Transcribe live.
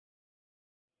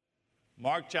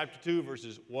Mark chapter 2,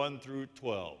 verses 1 through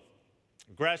 12.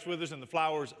 The grass withers and the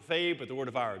flowers fade, but the word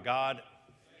of our God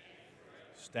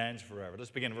stands forever. Let's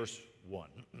begin verse 1.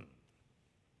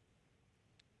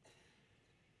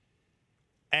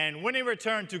 And when he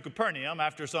returned to Capernaum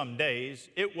after some days,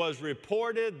 it was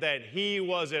reported that he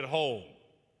was at home.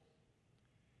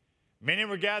 Many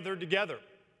were gathered together,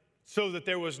 so that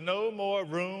there was no more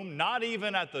room, not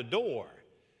even at the door.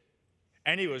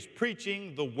 And he was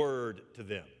preaching the word to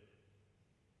them.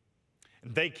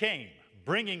 And they came,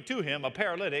 bringing to him a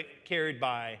paralytic carried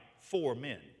by 4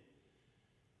 men.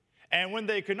 And when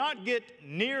they could not get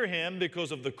near him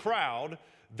because of the crowd,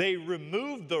 they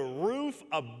removed the roof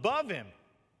above him.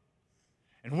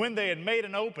 And when they had made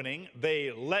an opening,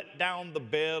 they let down the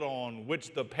bed on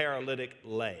which the paralytic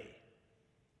lay.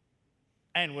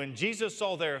 And when Jesus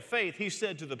saw their faith, he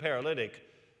said to the paralytic,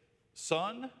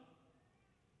 "Son,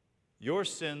 your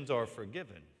sins are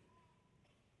forgiven."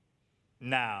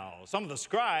 Now, some of the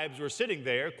scribes were sitting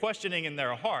there, questioning in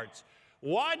their hearts,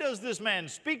 "Why does this man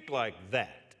speak like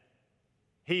that?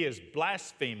 He is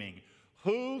blaspheming.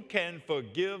 Who can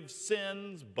forgive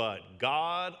sins but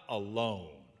God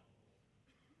alone?"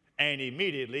 And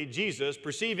immediately Jesus,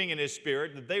 perceiving in his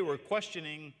spirit that they were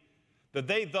questioning, that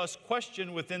they thus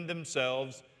questioned within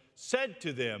themselves, said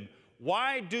to them,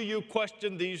 "Why do you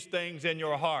question these things in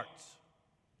your hearts?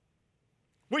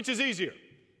 Which is easier,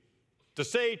 to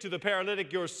say to the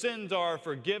paralytic, 'Your sins are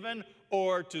forgiven,'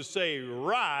 or to say,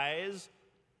 'Rise,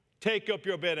 take up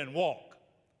your bed and walk'?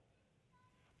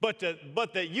 But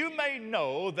that you may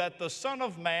know that the Son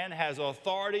of Man has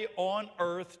authority on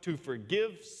earth to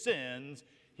forgive sins,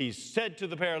 he said to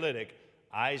the paralytic,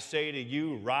 'I say to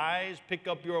you, rise, pick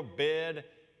up your bed,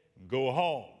 and go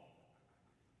home.'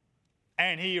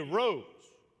 And he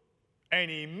arose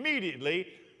and immediately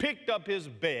picked up his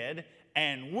bed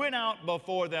and went out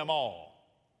before them all,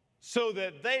 so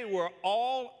that they were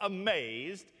all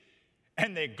amazed,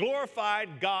 and they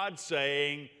glorified God,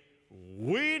 saying,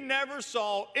 'We never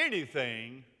saw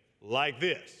anything like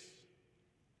this.'"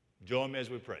 Join me as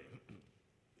we pray.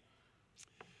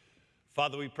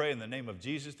 Father, we pray in the name of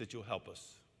Jesus that you'll help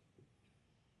us.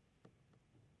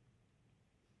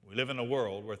 We live in a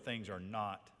world where things are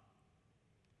not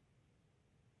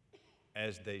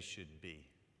as they should be.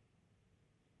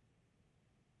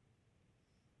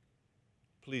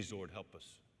 Please, Lord, help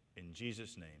us. In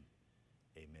Jesus' name,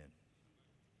 amen.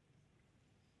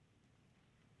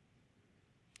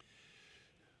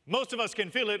 Most of us can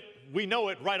feel it. We know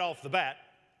it right off the bat.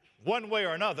 One way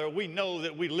or another, we know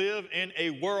that we live in a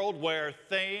world where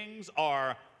things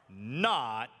are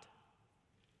not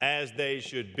as they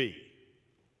should be.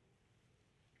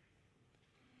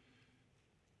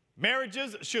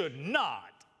 Marriages should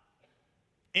not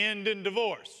end in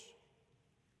divorce.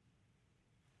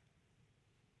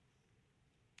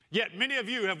 Yet many of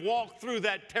you have walked through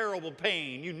that terrible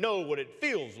pain. You know what it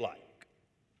feels like.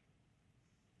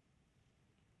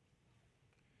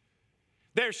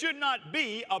 There should not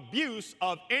be abuse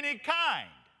of any kind.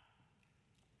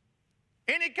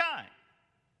 Any kind.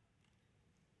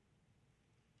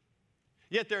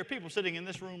 Yet there are people sitting in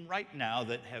this room right now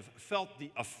that have felt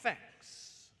the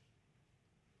effects.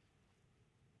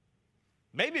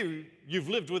 Maybe you've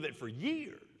lived with it for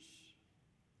years.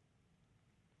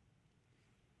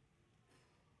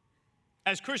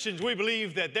 As Christians, we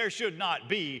believe that there should not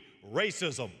be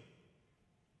racism.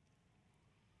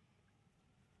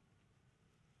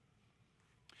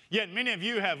 Yet many of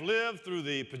you have lived through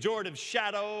the pejorative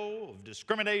shadow of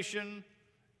discrimination at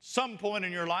some point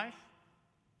in your life.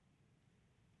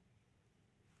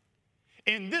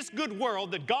 In this good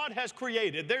world that God has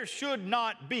created, there should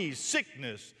not be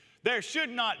sickness. There should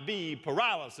not be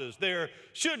paralysis. There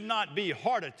should not be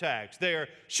heart attacks. There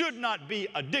should not be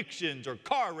addictions or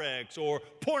car wrecks or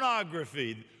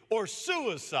pornography or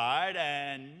suicide.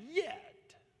 And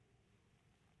yet,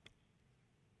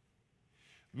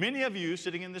 many of you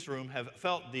sitting in this room have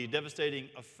felt the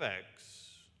devastating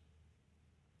effects,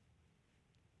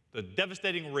 the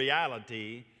devastating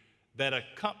reality that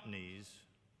accompanies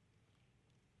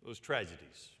those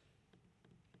tragedies.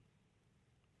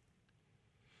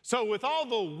 So with all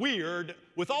the weird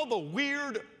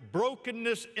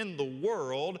brokenness in the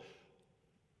world,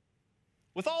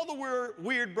 with all the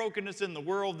weird brokenness in the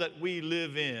world that we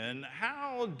live in,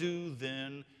 how do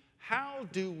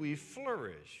we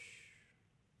flourish?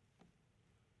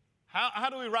 How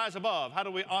do we rise above? How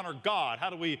do we honor God? How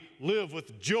do we live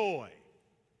with joy?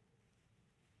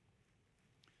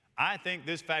 I think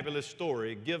this fabulous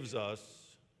story gives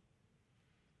us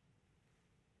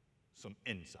some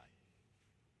insight.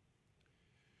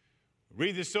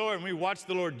 Read the story and we watch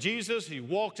the Lord Jesus. He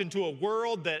walks into a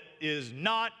world that is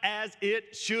not as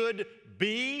it should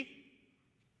be.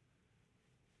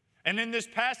 And in this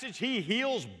passage, he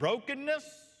heals brokenness.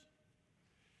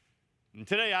 And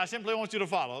today, I simply want you to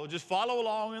follow. Just follow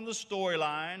along in the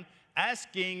storyline,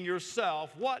 asking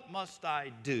yourself, what must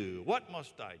I do? What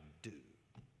must I do?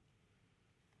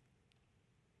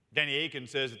 Danny Akin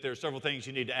says that there are several things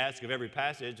you need to ask of every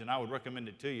passage, and I would recommend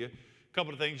it to you. A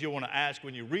couple of things you want to ask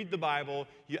when you read the Bible,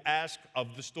 you ask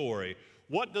of the story.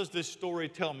 What does this story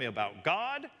tell me about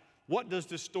God? What does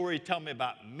this story tell me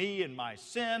about me and my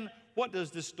sin? What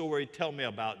does this story tell me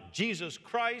about Jesus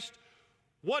Christ?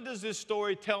 What does this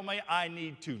story tell me I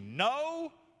need to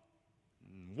know?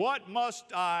 What must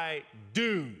I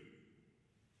do?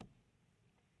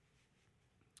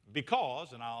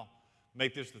 Because, and I'll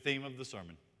make this the theme of the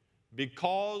sermon,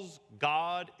 because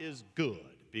God is good.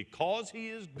 Because he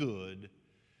is good,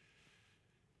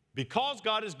 because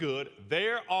God is good,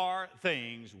 there are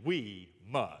things we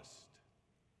must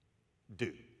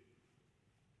do.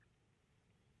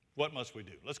 What must we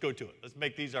do? Let's go to it. Let's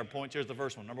make these our points. Here's the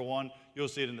first one. Number one, you'll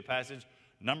see it in the passage.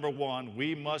 Number one,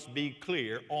 we must be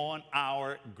clear on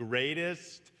our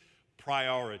greatest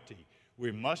priority.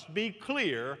 We must be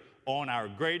clear on our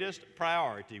greatest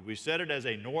priority. We set it as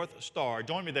a North Star.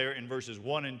 Join me there in verses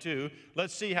 1 and 2.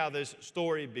 Let's see how this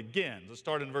story begins. Let's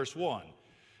start in verse 1.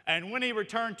 And when he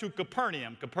returned to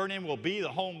Capernaum, Capernaum will be the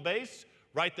home base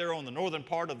right there on the northern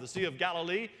part of the Sea of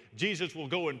Galilee. Jesus will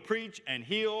go and preach and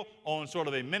heal on sort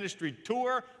of a ministry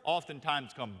tour,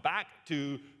 oftentimes come back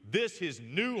to this, his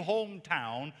new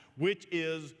hometown, which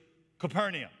is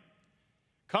Capernaum.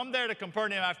 Come there to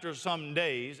Capernaum after some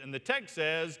days, and the text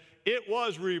says, it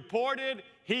was reported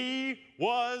he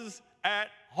was at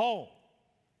home.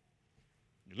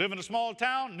 You live in a small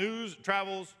town, news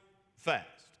travels fast.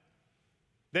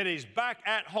 That he's back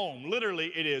at home.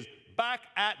 Literally, it is back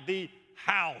at the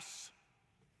house.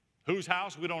 Whose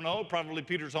house? We don't know. Probably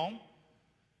Peter's home.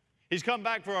 He's come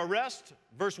back for a rest.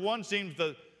 Verse 1 seems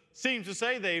to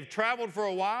say they've traveled for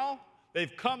a while.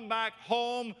 They've come back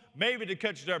home, maybe to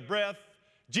catch their breath.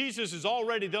 Jesus has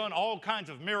already done all kinds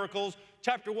of miracles.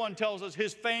 Chapter 1 tells us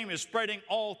his fame is spreading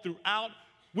all throughout.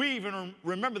 We even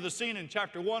remember the scene in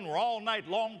chapter 1 where all night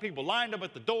long people lined up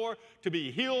at the door to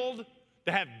be healed,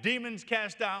 to have demons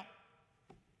cast out.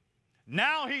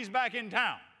 Now he's back in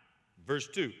town. Verse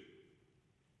 2.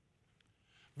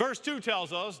 Verse 2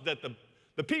 tells us that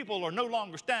the people are no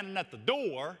longer standing at the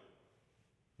door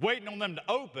waiting on them to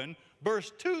open.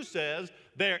 Verse 2 says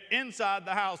they're inside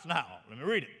the house now. Let me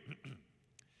read it.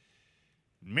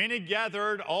 Many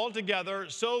gathered all together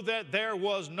so that there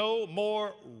was no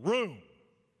more room.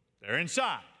 They're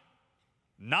inside,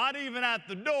 not even at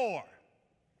the door.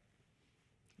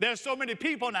 There's so many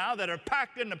people now that are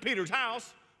packed into Peter's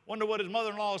house. Wonder what his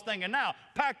mother-in-law is thinking now.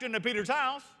 Packed into Peter's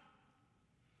house.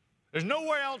 There's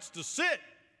nowhere else to sit.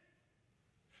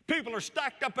 People are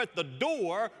stacked up at the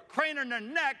door, craning their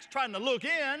necks, trying to look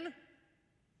in.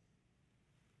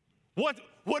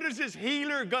 What is this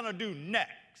healer going to do next?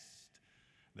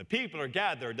 The people are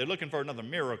gathered. They're looking for another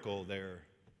miracle. They're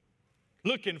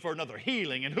looking for another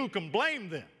healing. And who can blame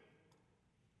them?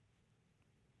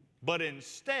 But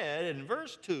instead, in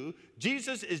verse 2,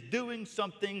 Jesus is doing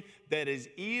something that is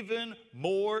even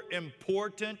more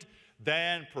important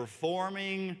than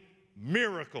performing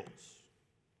miracles.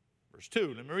 Verse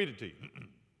 2, let me read it to you.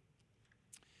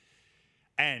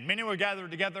 And many were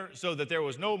gathered together so that there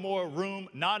was no more room,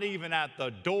 not even at the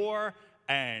door.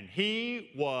 And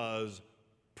he was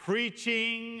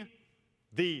preaching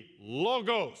the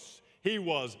Logos. He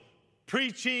was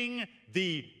preaching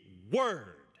the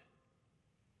Word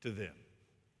to them.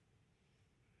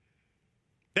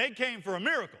 They came for a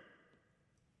miracle.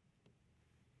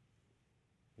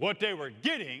 What they were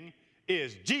getting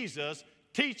is Jesus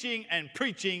teaching and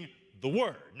preaching the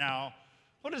Word. Now,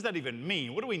 what does that even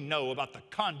mean? What do we know about the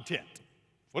content?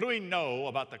 What do we know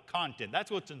about the content? That's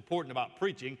what's important about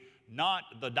preaching, not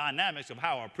the dynamics of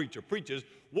how a preacher preaches.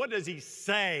 What does he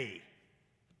say?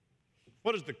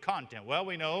 What is the content? Well,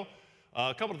 we know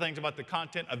a couple of things about the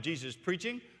content of Jesus'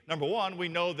 preaching. Number one, we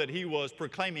know that he was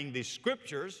proclaiming the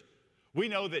Scriptures. We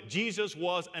know that Jesus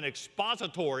was an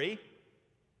expository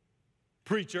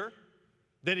preacher,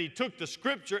 that he took the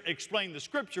Scripture, explained the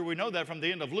Scripture. We know that from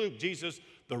the end of Luke. Jesus,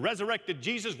 the resurrected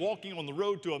Jesus, walking on the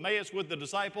road to Emmaus with the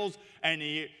disciples, and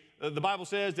the Bible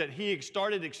says that he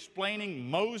started explaining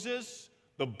Moses,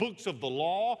 the books of the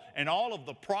law, and all of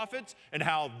the prophets, and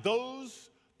how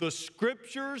the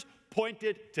Scriptures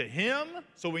pointed to him.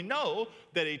 So we know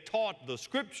that he taught the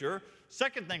Scripture.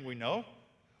 Second thing we know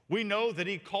We know that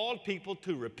he called people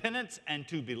to repentance and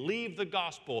to believe the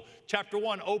gospel. Chapter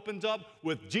 1 opens up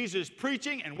with Jesus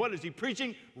preaching, and what is he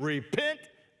preaching? Repent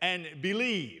and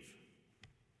believe.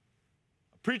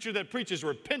 A preacher that preaches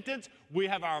repentance, we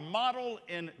have our model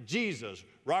in Jesus.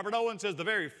 Robert Owen says the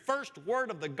very first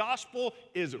word of the gospel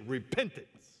is repentance.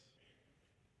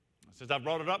 Since I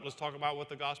brought it up, let's talk about what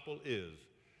the gospel is.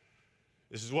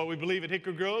 This is what we believe at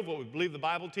Hickory Grove, what we believe the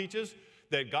Bible teaches,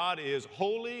 that God is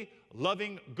holy,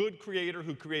 loving, good creator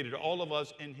who created all of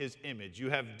us in his image. You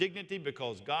have dignity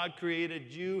because God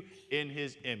created you in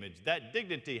his image. That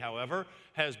dignity, however,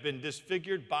 has been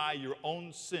disfigured by your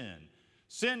own sin.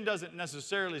 Sin doesn't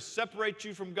necessarily separate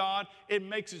you from God. It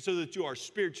makes it so that you are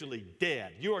spiritually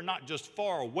dead. You are not just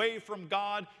far away from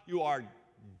God, you are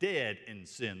dead in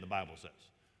sin, the Bible says.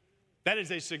 That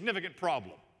is a significant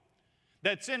problem.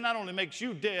 That sin not only makes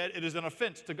you dead, it is an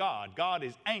offense to God. God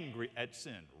is angry at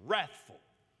sin, wrathful.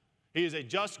 He is a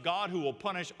just God who will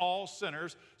punish all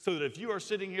sinners, so that if you are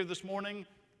sitting here this morning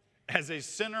as a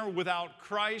sinner without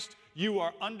Christ, you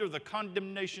are under the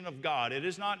condemnation of God. It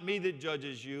is not me that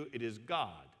judges you, it is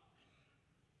God.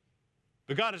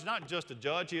 But God is not just a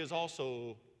judge, he is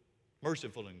also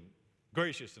merciful and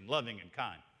gracious and loving and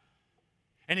kind.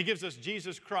 And he gives us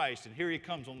Jesus Christ, and here he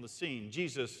comes on the scene.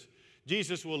 Jesus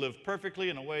will live perfectly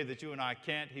in a way that you and I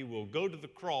can't. He will go to the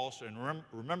cross, and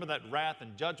remember that wrath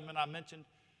and judgment I mentioned?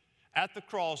 At the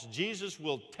cross, Jesus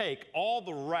will take all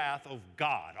the wrath of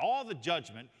God. All the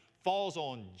judgment falls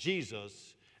on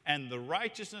Jesus, and the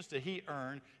righteousness that he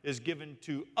earned is given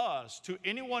to us, to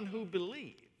anyone who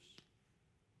believes.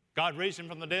 God raised him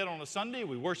from the dead on a Sunday.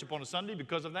 We worship on a Sunday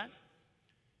because of that.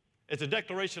 It's a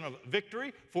declaration of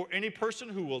victory for any person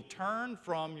who will turn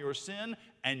from your sin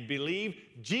and believe.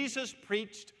 Jesus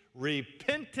preached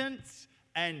repentance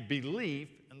and belief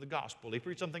in the gospel. He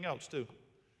preached something else too.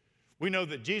 We know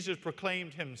that Jesus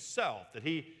proclaimed himself, that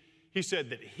he said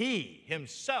that he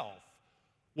himself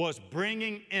was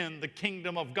bringing in the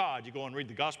kingdom of God. You go and read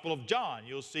the Gospel of John,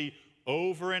 you'll see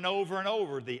over and over and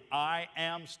over the I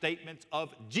am statements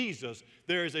of Jesus.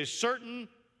 There is a certain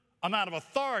amount of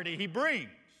authority he brings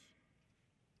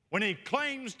when he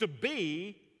claims to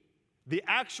be the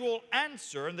actual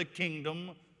answer in the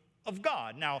kingdom of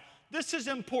God. Now, this is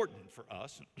important for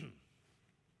us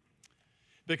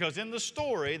because in the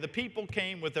story, the people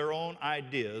came with their own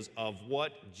ideas of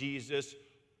what Jesus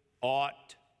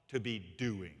ought to be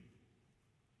doing.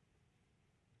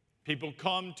 People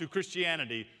come to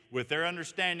Christianity with their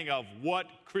understanding of what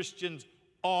Christians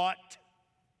ought,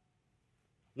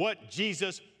 what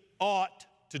Jesus ought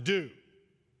to do.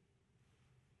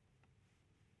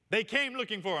 They came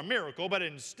looking for a miracle, but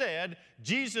instead,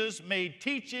 Jesus made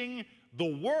teaching the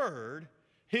Word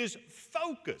his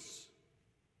focus.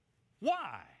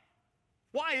 Why?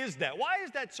 Why is that? Why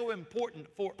is that so important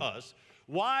for us?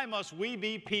 Why must we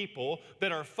be people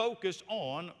that are focused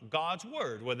on God's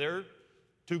Word? Well, there are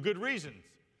two good reasons.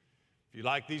 If you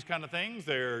like these kind of things,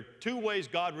 there are two ways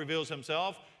God reveals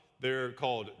himself. They're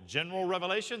called general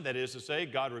revelation, that is to say,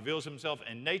 God reveals himself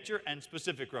in nature, and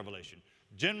specific revelation.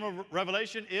 General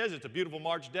revelation is, it's a beautiful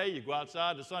March day, you go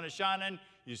outside, the sun is shining,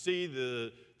 you see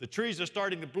the trees are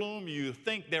starting to bloom, you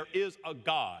think there is a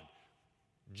God.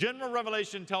 General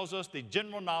revelation tells us the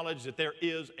general knowledge that there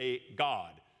is a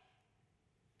God.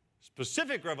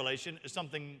 Specific revelation is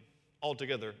something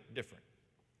altogether different.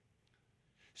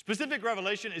 Specific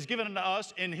revelation is given unto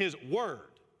us in his Word.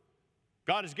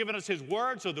 God has given us his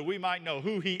Word so that we might know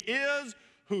who he is,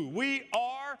 who we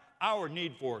are, our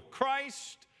need for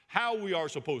Christ, how we are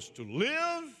supposed to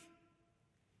live.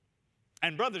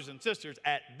 And brothers and sisters,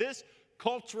 at this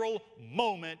cultural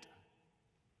moment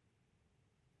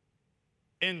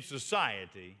in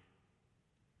society,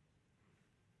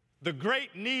 the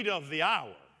great need of the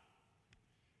hour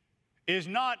is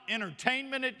not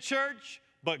entertainment at church,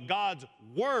 but God's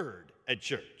Word at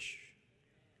church.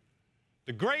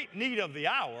 The great need of the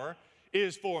hour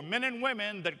is for men and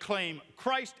women that claim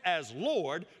Christ as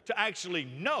Lord to actually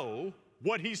know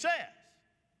what he says,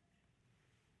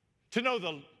 to know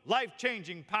the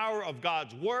life-changing power of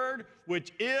God's Word,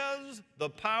 which is the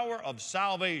power of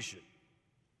salvation.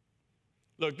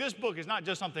 Look, this book is not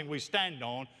just something we stand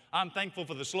on. I'm thankful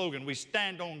for the slogan, we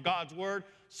stand on God's Word.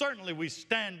 Certainly we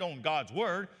stand on God's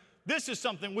Word. This is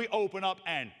something we open up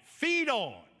and feed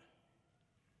on.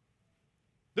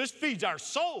 This feeds our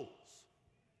souls.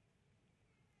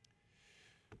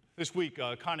 This week,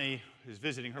 Connie is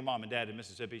visiting her mom and dad in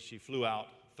Mississippi. She flew out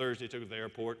Thursday, took her to the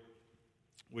airport,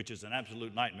 which is an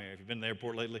absolute nightmare. If you've been to the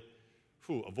airport lately,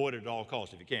 avoid it at all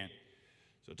costs if you can.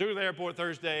 So took her to the airport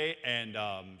Thursday, and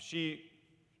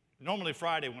normally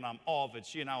Friday when I'm off,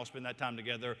 she and I will spend that time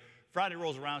together. Friday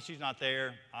rolls around, she's not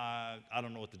there. I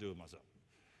don't know what to do with myself.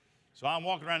 So I'm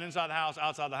walking around inside the house,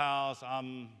 outside the house.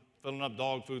 I'm filling up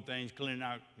dog food things, cleaning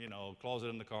out, closet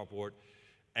in the carport.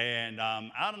 And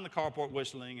out in the carport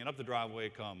whistling, and up the driveway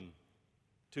come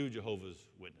 2 Jehovah's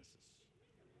Witnesses.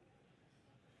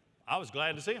 I was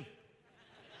glad to see them.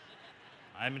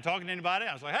 I hadn't been talking to anybody.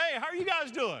 I was like, hey, how are you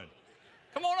guys doing?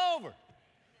 Come on over.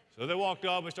 So they walked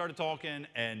up, we started talking,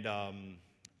 and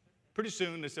pretty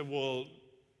soon they said, well,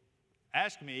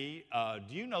 ask me,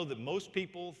 do you know that most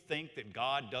people think that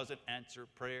God doesn't answer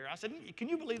prayer? I said, can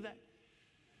you believe that?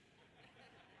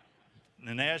 And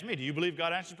then they asked me, do you believe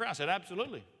God answers prayer? I said,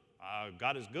 absolutely.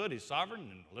 God is good, He's sovereign,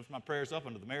 and I lift my prayers up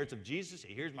under the merits of Jesus.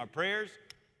 He hears my prayers,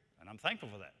 and I'm thankful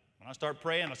for that. When I start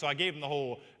praying, so I gave them the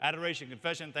whole adoration,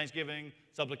 confession, thanksgiving,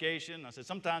 supplication. I said,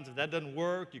 sometimes if that doesn't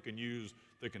work, you can use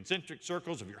the concentric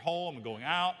circles of your home and going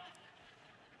out.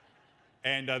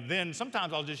 And then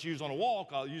sometimes I'll just use on a walk,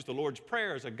 I'll use the Lord's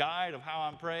Prayer as a guide of how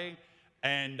I'm praying.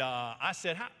 And I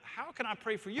said, how can I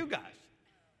pray for you guys?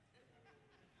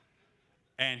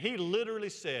 And he literally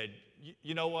said,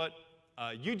 you know what?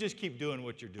 You just keep doing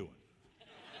what you're doing.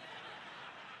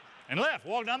 And left,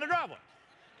 walked down the driveway.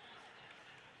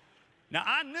 Now,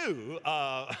 I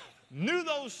knew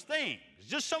those things,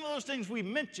 just some of those things we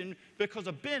mentioned because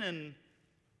I've been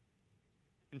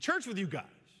in church with you guys.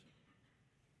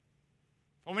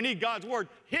 Well, we need God's Word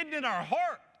hidden in our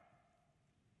heart.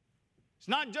 It's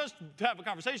not just to have a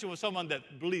conversation with someone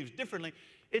that believes differently.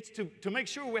 It's to make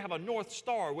sure we have a North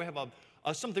Star. We have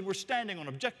something we're standing on,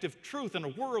 objective truth in a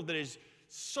world that is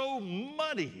so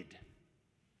muddied.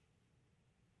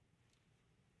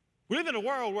 We live in a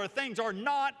world where things are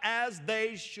not as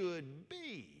they should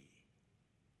be.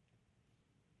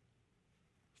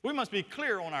 We must be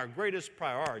clear on our greatest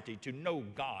priority, to know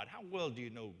God. How well do you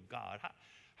know God?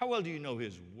 How well do you know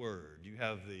His Word? Do you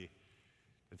have the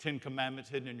 10 Commandments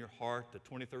hidden in your heart, the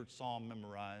 23rd Psalm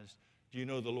memorized? Do you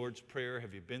know the Lord's Prayer?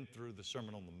 Have you been through the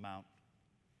Sermon on the Mount?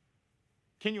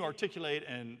 Can you articulate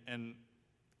and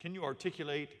can you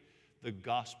articulate the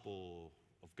gospel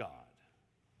of God?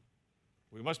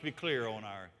 We must be clear on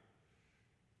our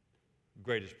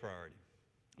greatest priority.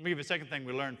 Let me give you a second thing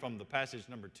we learned from the passage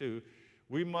number 2.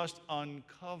 We must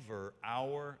uncover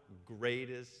our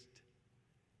greatest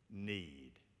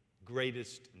need.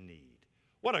 Greatest need.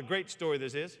 What a great story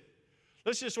this is.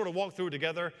 Let's just sort of walk through it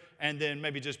together and then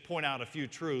maybe just point out a few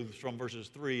truths from verses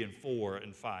 3 and 4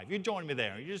 and 5. You join me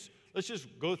there. Let's just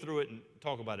go through it and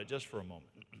talk about it just for a moment.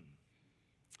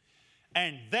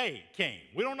 And they came.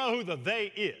 We don't know who the they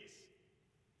is.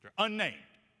 They're unnamed.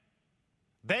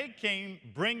 They came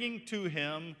bringing to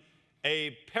him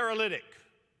a paralytic.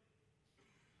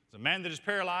 It's a man that is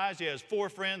paralyzed. He has 4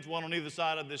 friends, one on either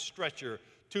side of this stretcher.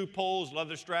 2 poles,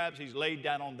 leather straps. He's laid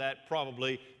down on that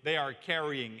probably. They are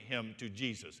carrying him to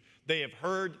Jesus. They have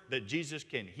heard that Jesus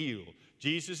can heal.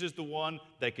 Jesus is the one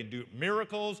that can do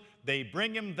miracles. They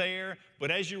bring him there.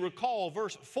 But as you recall,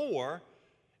 verse 4,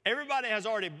 everybody has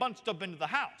already bunched up into the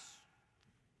house.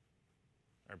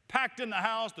 They're packed in the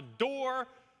house. The door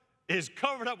is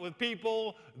covered up with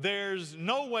people. There's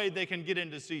no way they can get in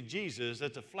to see Jesus.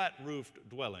 It's a flat-roofed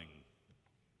dwelling.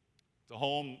 It's a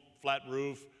home, flat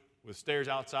roof, with stairs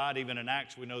outside. Even in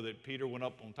Acts, we know that Peter went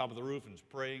up on top of the roof and was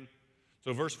praying.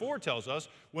 So verse 4 tells us,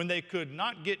 when they could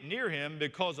not get near him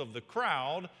because of the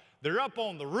crowd, they're up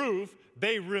on the roof.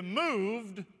 They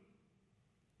removed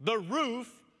the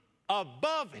roof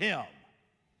above him.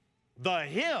 The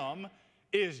him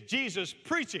is Jesus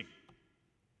preaching.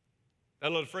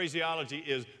 That little phraseology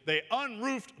is they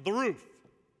unroofed the roof.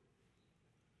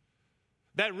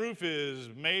 That roof is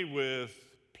made with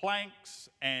planks,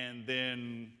 and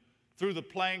then through the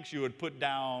planks you would put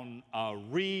down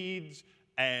reeds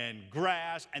and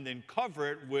grass and then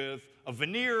cover it with a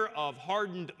veneer of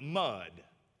hardened mud.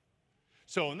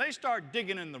 So when they start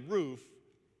digging in the roof,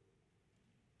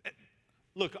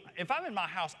 look, if I'm in my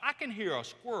house, I can hear a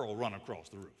squirrel run across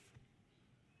the roof.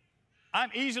 I'm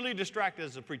easily distracted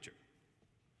as a preacher.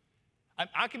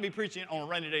 I can be preaching on a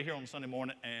rainy day here on Sunday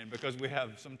morning, and because we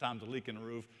have sometimes a leak in the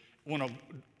roof, when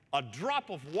a drop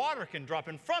of water can drop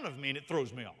in front of me and it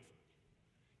throws me off.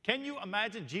 Can you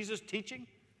imagine Jesus teaching?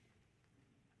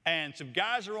 And some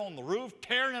guys are on the roof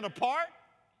tearing it apart?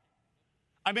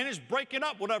 I mean, it's breaking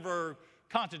up whatever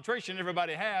concentration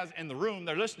everybody has in the room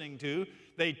they're listening to.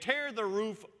 They tear the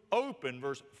roof open,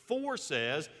 verse 4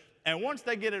 says, and once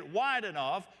they get it wide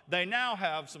enough, they now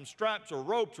have some straps or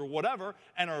ropes or whatever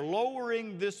and are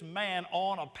lowering this man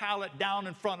on a pallet down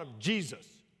in front of Jesus.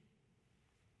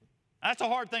 That's a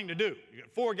hard thing to do. You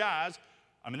got 4 guys.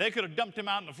 I mean, they could have dumped him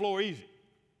out on the floor easy.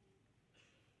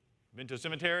 Been to a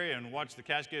cemetery and watched the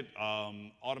casket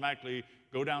automatically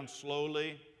go down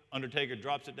slowly. Undertaker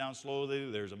drops it down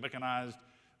slowly. There's a mechanized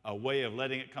way of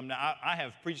letting it come down. I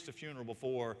have preached a funeral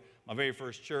before, my very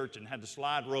first church, and had to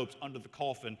slide ropes under the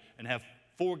coffin and have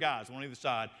 4 guys on either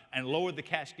side and lowered the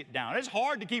casket down. It's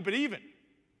hard to keep it even.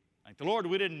 Thank the Lord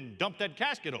we didn't dump that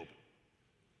casket open.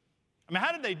 I mean,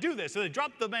 how did they do this? So they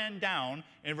dropped the man down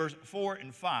in verse 4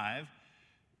 and 5.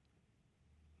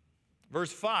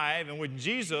 Verse 5, and when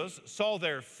Jesus saw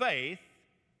their faith,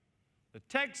 the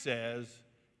text says,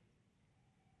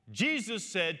 Jesus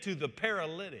said to the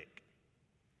paralytic,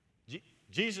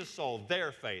 Jesus saw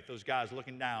their faith, those guys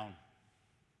looking down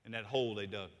in that hole they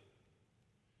dug.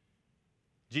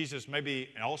 Jesus maybe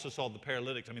also saw the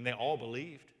paralytics. I mean, they all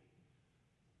believed.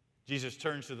 Jesus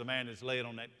turns to the man that's laying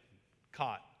on that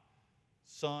cot.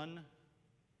 Son,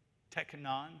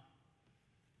 teknon,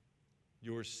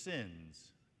 your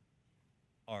sins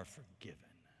are forgiven.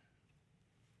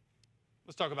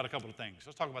 Let's talk about a couple of things.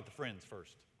 Let's talk about the friends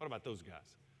first. What about those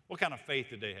guys? What kind of faith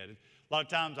did they have? A lot of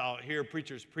times I'll hear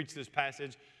preachers preach this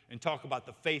passage and talk about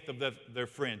the faith of their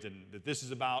friends, and that this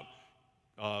is about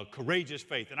courageous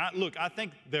faith. And I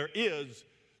think there is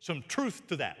some truth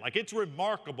to that. Like, it's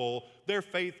remarkable. Their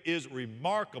faith is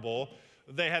remarkable.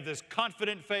 They have this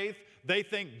confident faith. They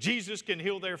think Jesus can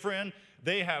heal their friend.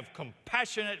 They have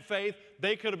compassionate faith.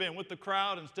 They could have been with the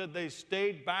crowd. Instead, they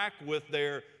stayed back with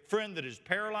their friend that is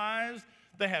paralyzed.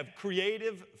 They have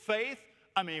creative faith.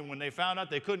 I mean, when they found out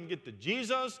they couldn't get to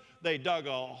Jesus, they dug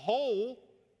a hole.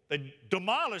 They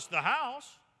demolished the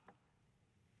house.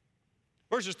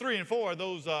 Verses 3 and 4,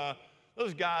 those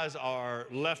guys are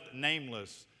left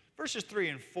nameless. Verses 3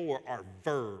 and 4 are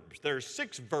verbs. There are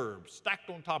 6 verbs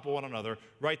stacked on top of one another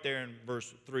right there in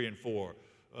verse 3 and 4.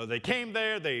 They came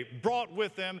there, they brought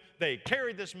with them, they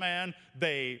carried this man,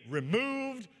 they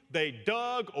removed, they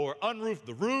dug or unroofed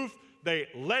the roof, they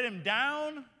let him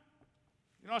down.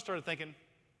 You know, I started thinking,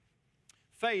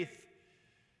 faith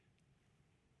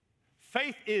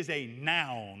is a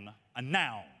noun,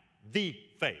 the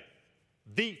faith.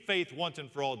 The faith once and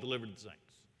for all delivered to the saints.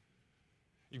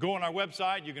 You go on our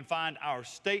website, you can find our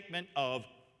statement of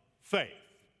faith.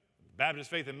 Baptist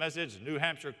Faith and Message, New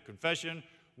Hampshire Confession.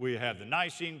 We have the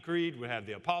Nicene Creed. We have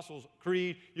the Apostles'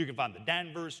 Creed. You can find the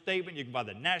Danvers Statement. You can find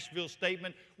the Nashville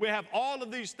Statement. We have all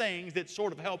of these things that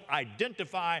sort of help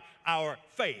identify our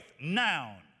faith.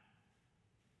 Noun.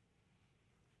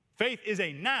 Faith is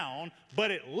a noun,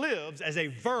 but it lives as a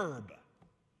verb.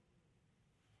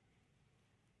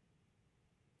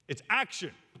 It's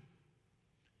action.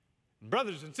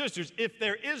 Brothers and sisters, if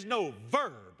there is no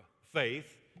verb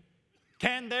faith,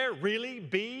 can there really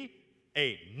be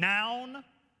a noun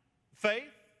faith?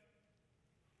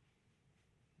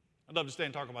 I'd love to stay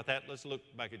and talk about that. Let's look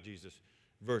back at Jesus,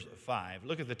 verse 5.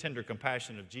 Look at the tender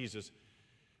compassion of Jesus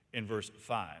in verse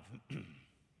 5.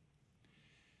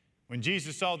 When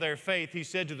Jesus saw their faith, he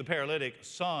said to the paralytic,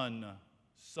 son,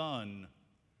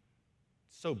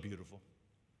 so beautiful.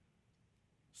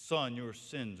 Son, your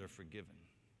sins are forgiven.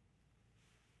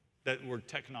 That word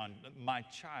teknon, my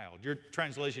child. Your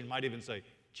translation might even say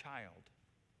child.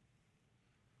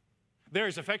 There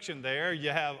is affection there.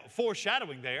 You have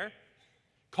foreshadowing there,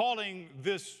 calling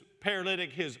this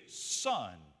paralytic his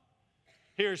son.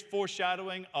 Here's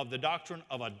foreshadowing of the doctrine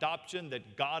of adoption,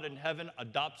 that God in heaven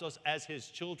adopts us as his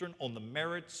children on the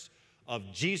merits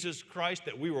of Jesus Christ,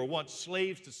 that we were once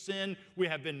slaves to sin. We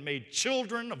have been made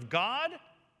children of God.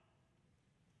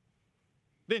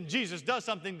 Then Jesus does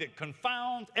something that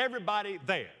confounds everybody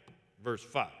there. Verse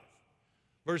 5.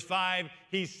 Verse 5,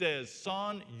 he says,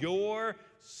 son, your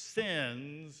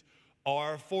sins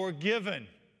are forgiven.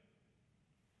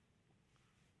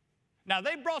 Now,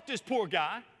 they brought this poor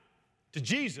guy to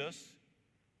Jesus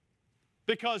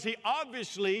because he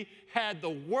obviously had the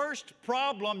worst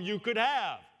problem you could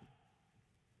have.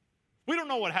 We don't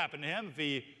know what happened to him, if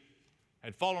he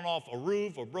had fallen off a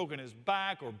roof or broken his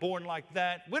back or born like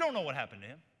that. We don't know what happened to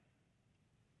him.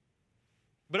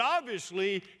 But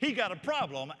obviously, he got a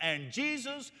problem, and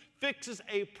Jesus fixes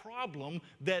a problem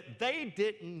that they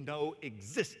didn't know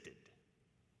existed.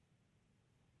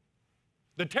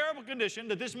 The terrible condition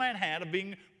that this man had of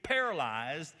being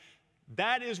paralyzed,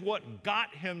 that is what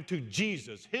got him to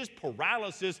Jesus. His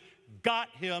paralysis got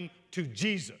him to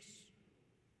Jesus.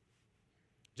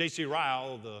 J.C.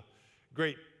 Ryle, the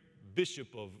great Bishop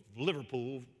of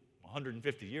Liverpool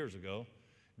 150 years ago,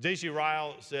 J.C.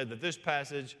 Ryle said that this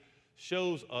passage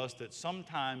shows us that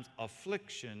sometimes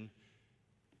affliction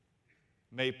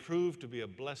may prove to be a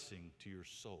blessing to your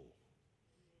soul.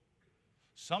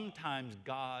 Sometimes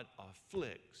God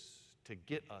afflicts to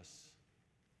get us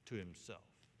to himself.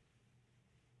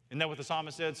 Isn't that what the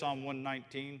psalmist said? Psalm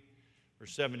 119,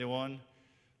 verse 71.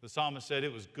 The psalmist said,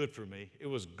 it was good for me. It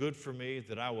was good for me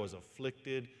that I was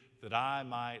afflicted, that I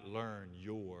might learn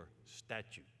your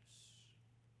statutes.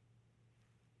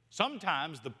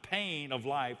 Sometimes the pain of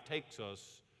life takes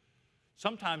us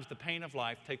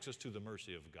to the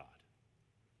mercy of God.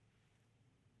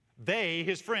 They,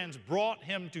 his friends, brought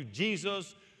him to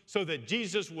Jesus so that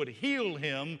Jesus would heal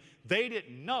him. They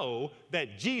didn't know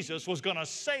that Jesus was going to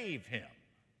save him.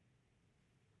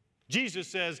 Jesus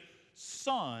says,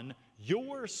 son,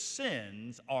 your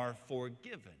sins are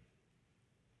forgiven.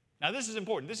 Now, this is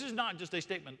important. This is not just a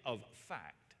statement of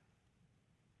fact.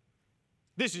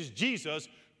 This is Jesus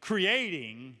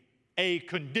creating a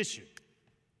condition.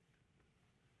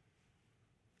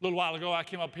 A little while ago, I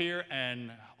came up here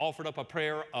and offered up a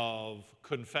prayer of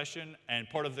confession, and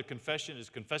part of the confession is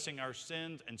confessing our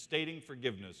sins and stating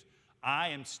forgiveness. I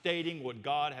am stating what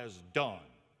God has done.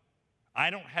 I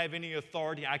don't have any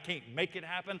authority. I can't make it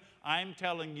happen. I'm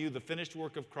telling you the finished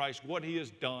work of Christ, what he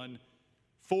has done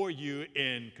for you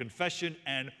in confession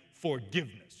and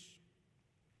forgiveness.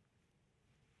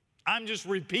 I'm just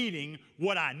repeating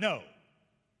what I know.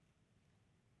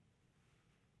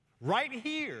 Right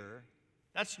here,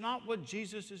 that's not what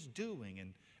Jesus is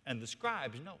doing, and the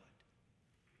scribes know it.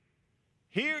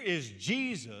 Here is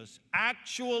Jesus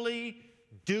actually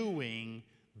doing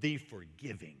the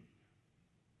forgiving.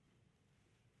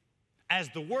 As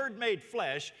the Word made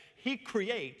flesh, he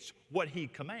creates what he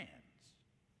commands.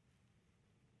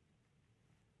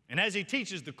 And as he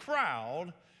teaches the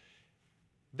crowd,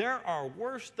 there are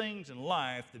worse things in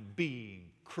life than being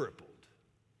crippled.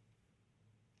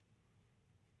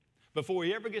 Before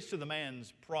he ever gets to the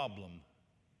man's problem,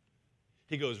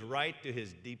 he goes right to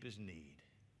his deepest need.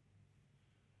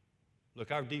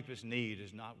 Look, our deepest need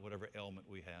is not whatever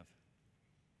ailment we have,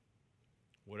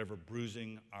 whatever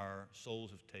bruising our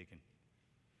souls have taken.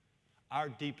 Our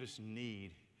deepest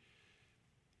need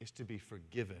is to be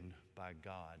forgiven by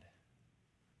God.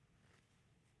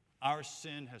 Our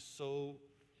sin has so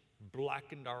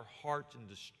blackened our hearts and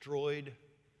destroyed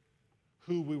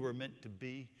who we were meant to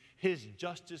be. His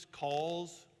justice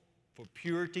calls for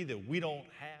purity that we don't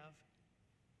have.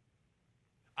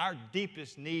 Our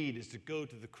deepest need is to go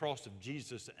to the cross of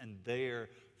Jesus and there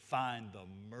find the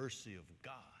mercy of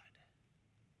God.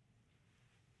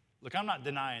 Look, I'm not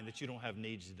denying that you don't have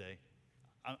needs today.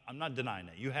 I'm not denying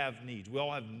that. You have needs. We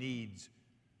all have needs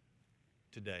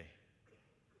today.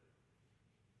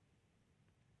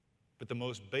 But the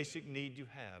most basic need you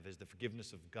have is the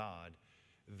forgiveness of God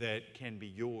that can be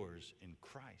yours in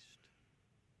Christ.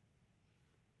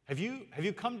 Have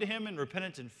you come to him in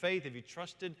repentance and faith? Have you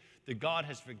trusted that God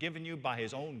has forgiven you by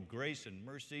his own grace and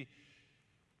mercy?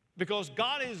 Because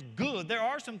God is good. There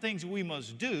are some things we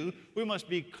must do. We must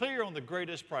be clear on the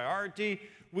greatest priority.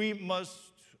 We must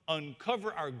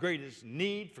uncover our greatest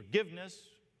need, forgiveness.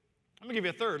 Let me give you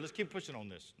a third. Let's keep pushing on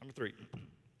this. Number 3.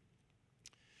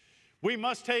 We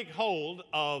must take hold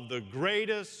of the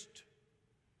greatest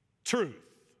truth.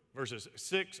 Verses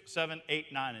 6, 7, 8,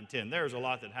 9, and 10. There's a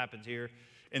lot that happens here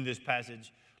in this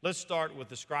passage. Let's start with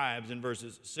the scribes in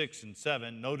verses 6 and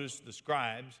 7. Notice the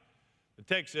scribes. The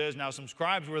text says, now some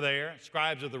scribes were there.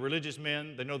 Scribes are the religious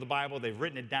men. They know the Bible. They've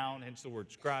written it down, hence the word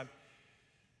scribe.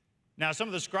 Now some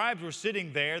of the scribes were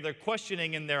sitting there. They're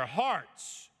questioning in their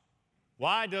hearts,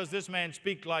 why does this man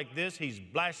speak like this? He's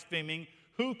blaspheming.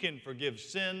 Who can forgive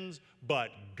sins but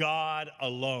God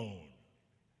alone?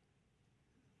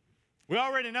 We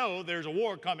already know there's a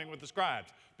war coming with the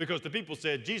scribes because the people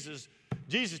said Jesus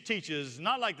teaches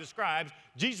not like the scribes.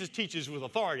 Jesus teaches with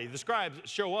authority. The scribes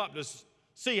show up to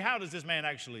see how does this man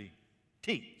actually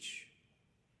teach.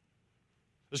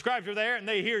 The scribes are there and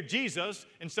they hear Jesus.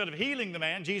 Instead of healing the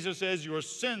man, Jesus says, your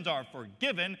sins are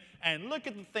forgiven. And look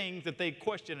at the things that they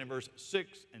question in verse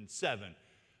 6 and 7.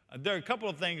 There are a couple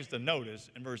of things to notice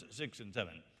in verse 6 and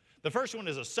 7. The first one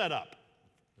is a setup.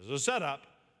 There's a setup.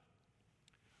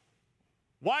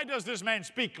 Why does this man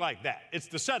speak like that? It's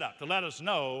the setup to let us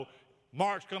know.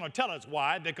 Mark's going to tell us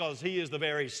why, because he is the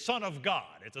very Son of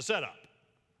God. It's a setup.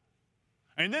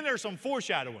 And then there's some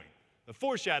foreshadowing. The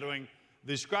foreshadowing,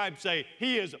 the scribes say,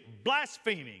 he is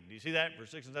blaspheming. Do you see that,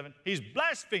 verse 6 and 7? He's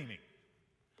blaspheming.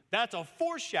 That's a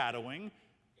foreshadowing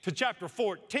to chapter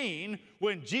 14,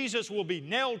 when Jesus will be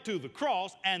nailed to the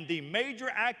cross, and the major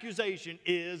accusation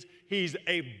is he's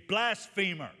a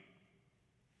blasphemer.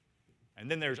 And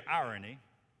then there's irony.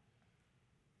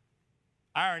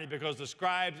 Irony because the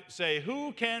scribes say,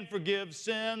 who can forgive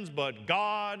sins but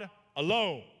God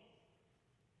alone?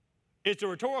 It's a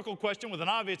rhetorical question with an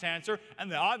obvious answer,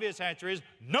 and the obvious answer is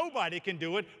nobody can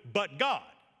do it but God.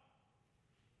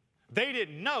 They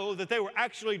didn't know that they were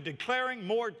actually declaring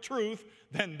more truth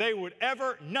than they would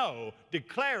ever know,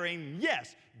 declaring,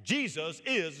 yes, Jesus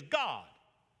is God.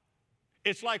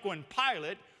 It's like when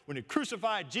Pilate, when he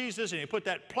crucified Jesus and he put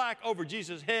that plaque over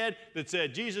Jesus' head that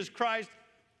said, Jesus Christ,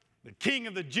 the King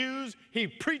of the Jews, he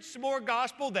preached more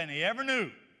gospel than he ever knew.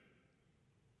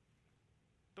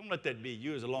 Don't let that be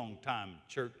you as a long-time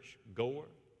church goer.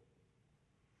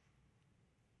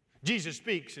 Jesus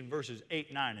speaks in verses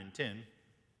 8, 9, and 10.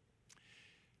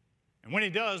 And when he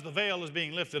does, the veil is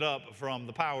being lifted up from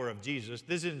the power of Jesus.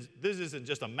 This isn't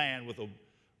just a man with a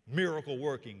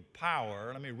miracle-working power.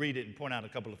 Let me read it and point out a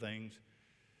couple of things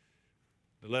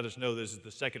to let us know this is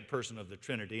the second person of the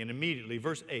Trinity. And immediately,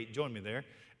 verse 8, join me there.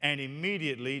 And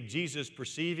immediately Jesus,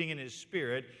 perceiving in his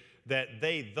spirit that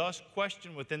they thus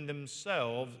questioned within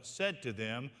themselves, said to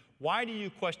them, why do you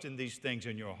question these things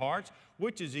in your hearts?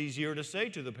 Which is easier to say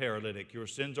to the paralytic, your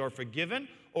sins are forgiven,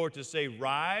 or to say,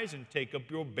 rise and take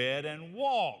up your bed and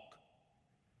walk?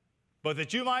 But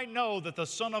that you might know that the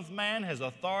Son of Man has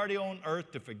authority on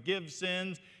earth to forgive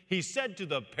sins, he said to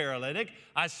the paralytic,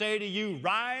 I say to you,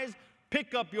 rise,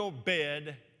 pick up your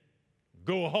bed,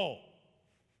 go home.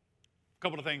 A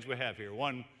couple of things we have here.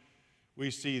 One, we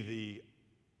see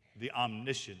the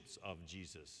omniscience of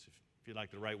Jesus. If you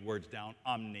like to write words down,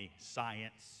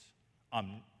 omniscience,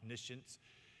 omniscience.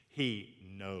 He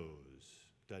knows,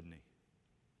 doesn't he?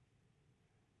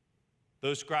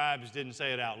 Those scribes didn't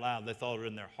say it out loud. They thought it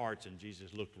in their hearts, and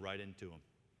Jesus looked right into them.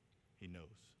 He knows.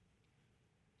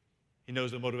 He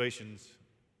knows the motivations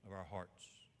of our hearts.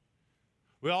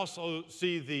 We also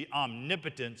see the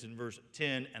omnipotence in verse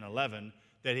 10 and 11,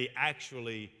 that he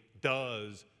actually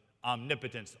does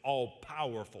omnipotence,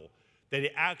 all-powerful, that he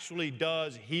actually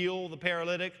does heal the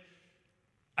paralytic.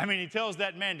 I mean, he tells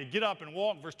that man to get up and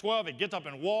walk. Verse 12, he gets up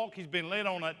and walk. He's been laid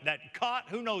on that cot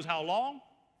who knows how long.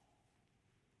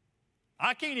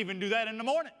 I can't even do that in the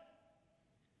morning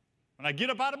when I get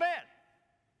up out of bed.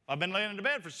 I've been laying in the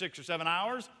bed for 6 or 7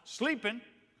 hours, sleeping.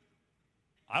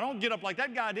 I don't get up like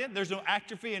that guy did. There's no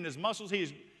atrophy in his muscles.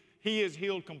 He is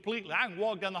healed completely. I can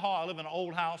walk down the hall. I live in an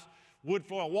old house, wood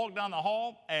floor. I walk down the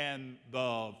hall, and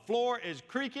the floor is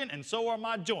creaking, and so are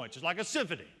my joints. It's like a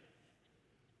symphony.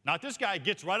 Not this guy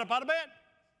gets right up out of bed.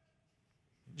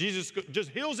 Jesus just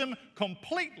heals him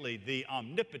completely, the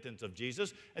omnipotence of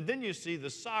Jesus. And then you see the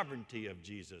sovereignty of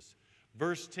Jesus.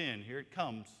 Verse 10, here it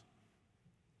comes.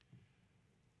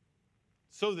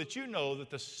 So that you know that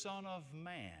the Son of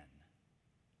Man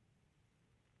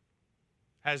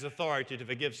has authority to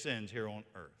forgive sins here on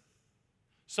earth.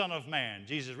 Son of Man.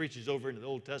 Jesus reaches over into the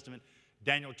Old Testament,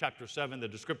 Daniel chapter 7, the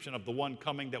description of the one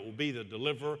coming that will be the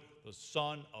deliverer, the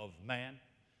Son of Man.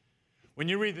 When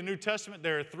you read the New Testament,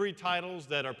 there are 3 titles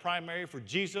that are primary for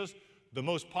Jesus. The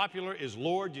most popular is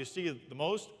Lord. You see it the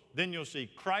most. Then you'll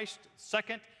see Christ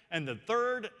second. And the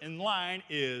third in line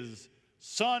is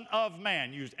Son of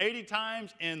Man, used 80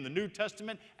 times in the New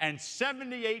Testament, and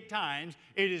 78 times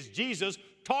it is Jesus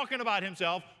talking about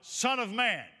himself, Son of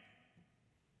Man.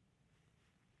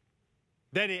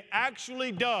 That he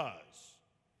actually does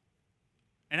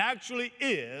and actually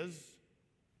is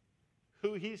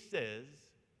who he says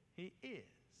he is.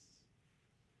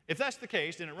 If that's the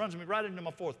case, then it runs me right into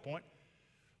my 4th point.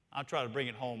 I'll try to bring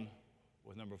it home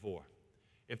with number 4.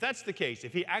 If that's the case,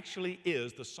 if he actually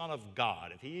is the Son of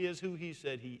God, if he is who he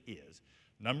said he is,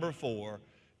 number 4,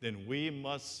 then we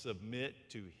must submit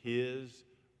to his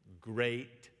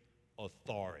great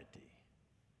authority.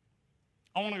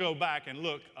 I want to go back and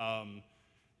look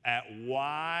at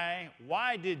why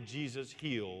did Jesus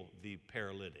heal the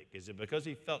paralytic? Is it because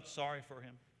he felt sorry for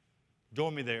him?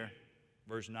 Join me there,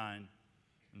 verse 9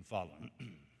 and following.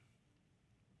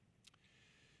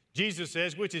 Jesus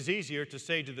says, which is easier to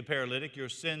say to the paralytic, your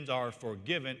sins are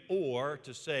forgiven, or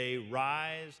to say,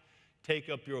 rise, take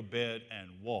up your bed and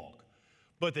walk.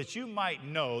 But that you might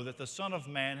know that the Son of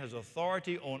Man has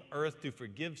authority on earth to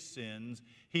forgive sins,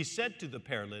 he said to the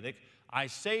paralytic, I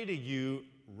say to you,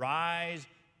 rise,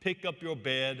 pick up your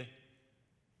bed,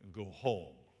 and go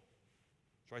home.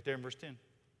 It's right there in verse 10.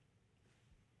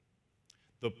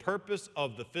 The purpose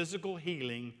of the physical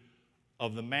healing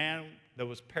of the man that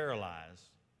was paralyzed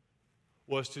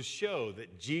was to show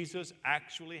that Jesus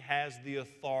actually has the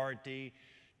authority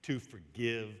to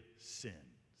forgive sins.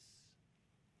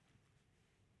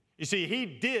 You see, he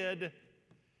did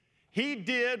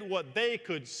what they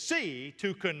could see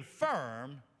to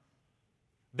confirm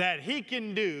that he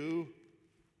can do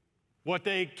what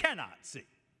they cannot see.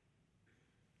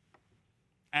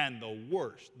 And the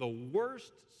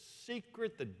worst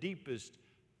secret, the deepest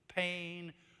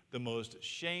pain, the most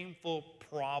shameful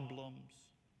problems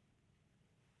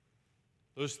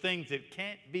those things that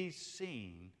can't be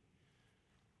seen,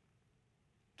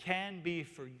 can be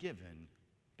forgiven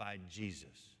by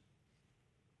Jesus.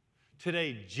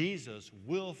 Today, Jesus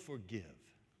will forgive,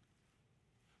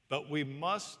 but we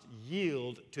must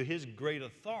yield to his great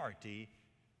authority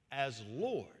as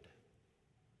Lord.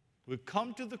 We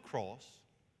come to the cross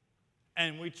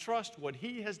and we trust what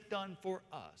he has done for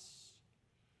us.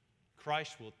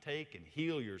 Christ will take and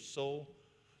heal your soul.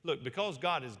 Look, because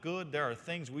God is good, there are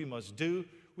things we must do.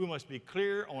 We must be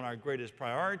clear on our greatest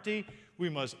priority. We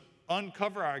must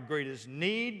uncover our greatest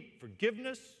need,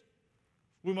 forgiveness.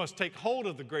 We must take hold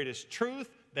of the greatest truth,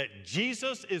 that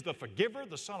Jesus is the forgiver,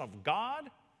 the Son of God.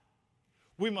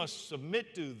 We must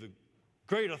submit to the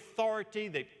great authority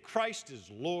that Christ is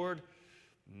Lord.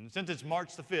 And since it's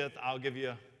March the 5th, I'll give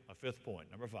you a fifth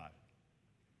point, number 5.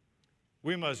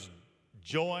 We must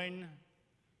join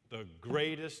the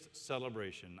greatest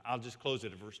celebration. I'll just close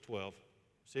it at verse 12.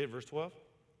 See it, verse 12?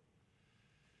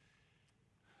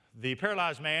 The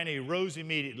paralyzed man, he rose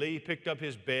immediately, he picked up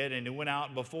his bed, and he went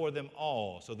out before them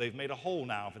all. So they've made a hole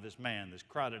now for this man, this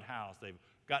crowded house. They've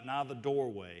gotten out of the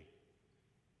doorway.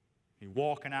 He's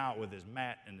walking out with his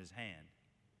mat in his hand.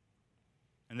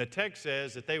 And the text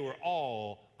says that they were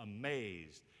all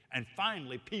amazed. And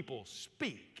finally, people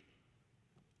speak.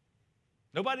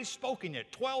 Nobody's spoken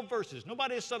yet. 12 verses.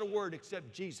 Nobody has said a word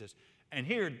except Jesus. And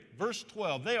here, verse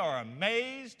 12, they are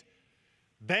amazed.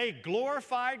 They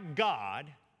glorified God.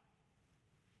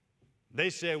 They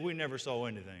said, we never saw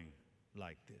anything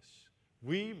like this.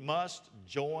 We must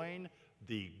join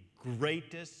the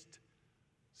greatest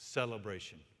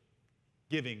celebration,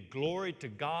 giving glory to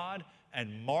God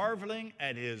and marveling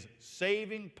at his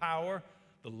saving power.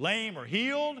 The lame are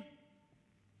healed,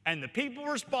 and the people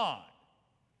respond,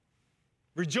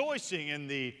 rejoicing in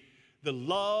the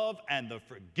love and the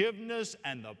forgiveness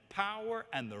and the power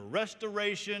and the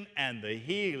restoration and the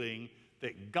healing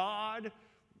that God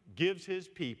gives his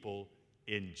people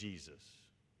in Jesus.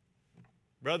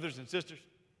 Brothers and sisters,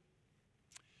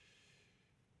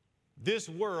 this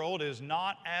world is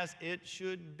not as it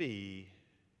should be,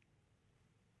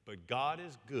 but God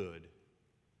is good,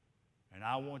 and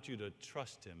I want you to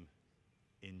trust him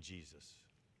in Jesus.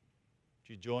 Would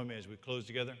you join me as we close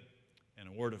together in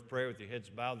a word of prayer with your heads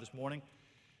bowed this morning?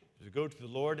 As we go to the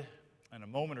Lord in a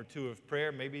moment or two of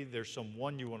prayer, maybe there's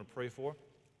someone you want to pray for.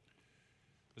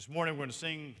 This morning we're going to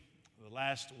sing the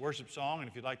last worship song, and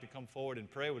if you'd like to come forward and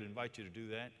pray, I would invite you to do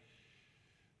that.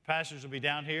 Pastors will be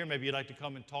down here. Maybe you'd like to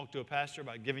come and talk to a pastor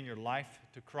about giving your life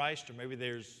to Christ, or maybe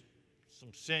there's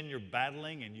some sin you're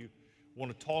battling and you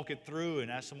want to talk it through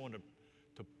and ask someone to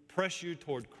press you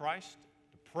toward Christ,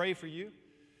 to pray for you.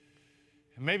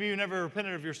 And maybe you never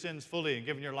repented of your sins fully and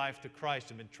given your life to Christ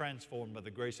and been transformed by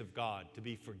the grace of God to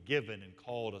be forgiven and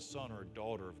called a son or a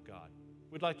daughter of God.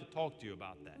 We'd like to talk to you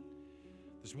about that.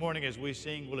 This morning as we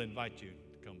sing, we'll invite you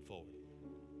to come forward.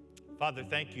 Father,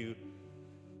 thank you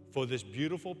for this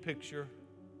beautiful picture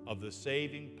of the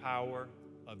saving power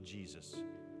of Jesus.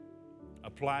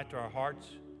 Apply it to our hearts.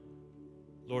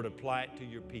 Lord, apply it to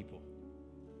your people.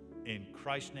 In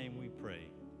Christ's name we pray.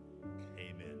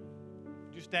 Amen.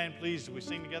 Would you stand, please, as we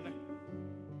sing together?